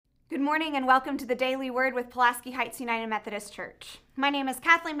Good morning and welcome to the Daily Word with Pulaski Heights United Methodist Church. My name is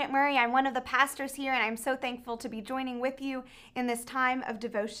Kathleen McMurray. I'm one of the pastors here, and I'm so thankful to be joining with you in this time of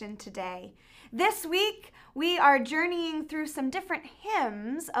devotion today. This week, we are journeying through some different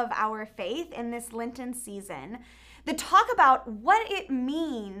hymns of our faith in this Lenten season that talk about what it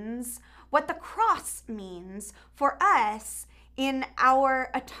means, what the cross means for us in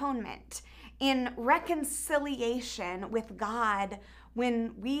our atonement, in reconciliation with God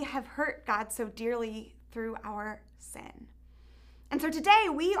when we have hurt God so dearly through our sin. And so today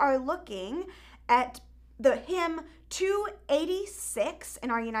we are looking at the hymn 286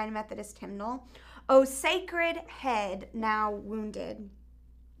 in our United Methodist hymnal, O Sacred Head Now Wounded.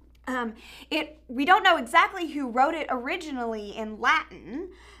 We don't know exactly who wrote it originally in Latin,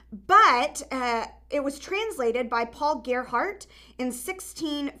 but it was translated by Paul Gerhardt in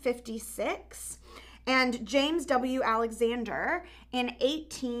 1656 and James W. Alexander in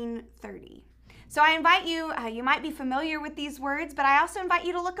 1830. So I invite you, you might be familiar with these words, but I also invite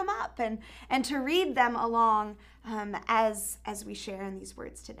you to look them up and to read them along as we share in these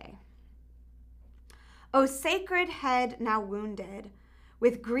words today. O sacred head now wounded,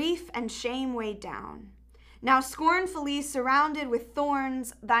 with grief and shame weighed down, now scornfully surrounded with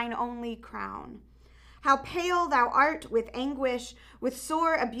thorns, thine only crown. How pale thou art with anguish, with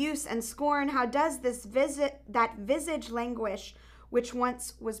sore abuse and scorn, how does that visage languish, which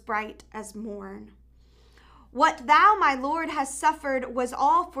once was bright as morn? What thou, my Lord, hast suffered was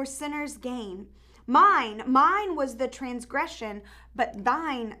all for sinners' gain. Mine was the transgression, but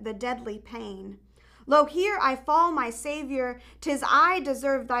thine the deadly pain. Lo, here I fall, my Savior, 'tis I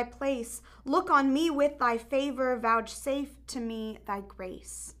deserve thy place. Look on me with thy favor, vouchsafe to me thy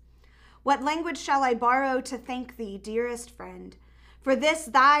grace. What language shall I borrow to thank thee, dearest friend, for this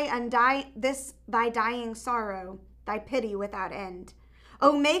thy dying sorrow, thy pity without end?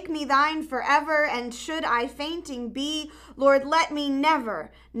 O make me thine forever, and should I fainting be, Lord, let me never,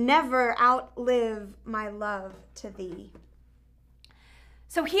 never outlive my love to thee.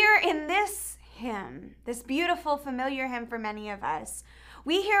 So here in this hymn, this beautiful, familiar hymn for many of us,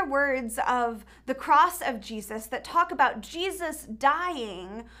 we hear words of the cross of Jesus that talk about Jesus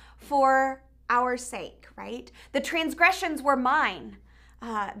dying for our sake, right? The transgressions were mine,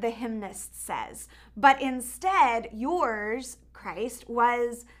 the hymnist says, but instead yours, Christ,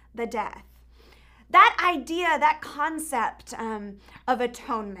 was the death. That idea, that concept of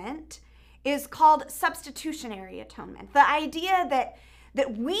atonement is called substitutionary atonement. The idea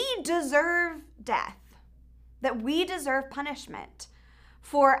that we deserve death, that we deserve punishment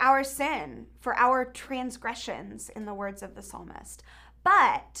for our sin, for our transgressions, in the words of the psalmist,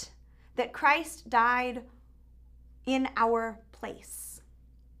 but that Christ died in our place.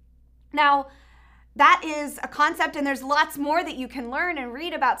 Now, that is a concept, and there's lots more that you can learn and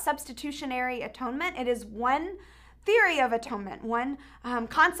read about substitutionary atonement. It is one theory of atonement, one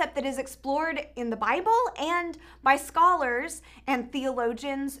concept that is explored in the Bible and by scholars and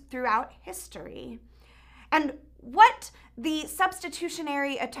theologians throughout history. And what the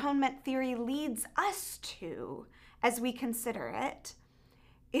substitutionary atonement theory leads us to as we consider it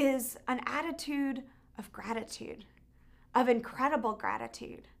is an attitude of gratitude, of incredible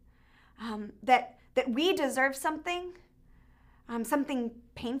gratitude, that we deserve something, something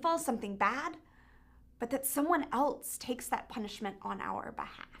painful, something bad, but that someone else takes that punishment on our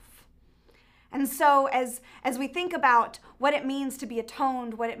behalf. And so as we think about what it means to be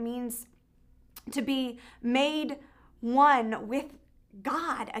atoned, what it means to be made one with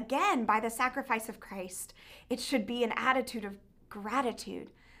God again by the sacrifice of Christ, it should be an attitude of gratitude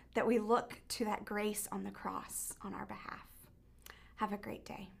that we look to that grace on the cross on our behalf. Have a great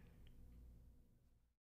day.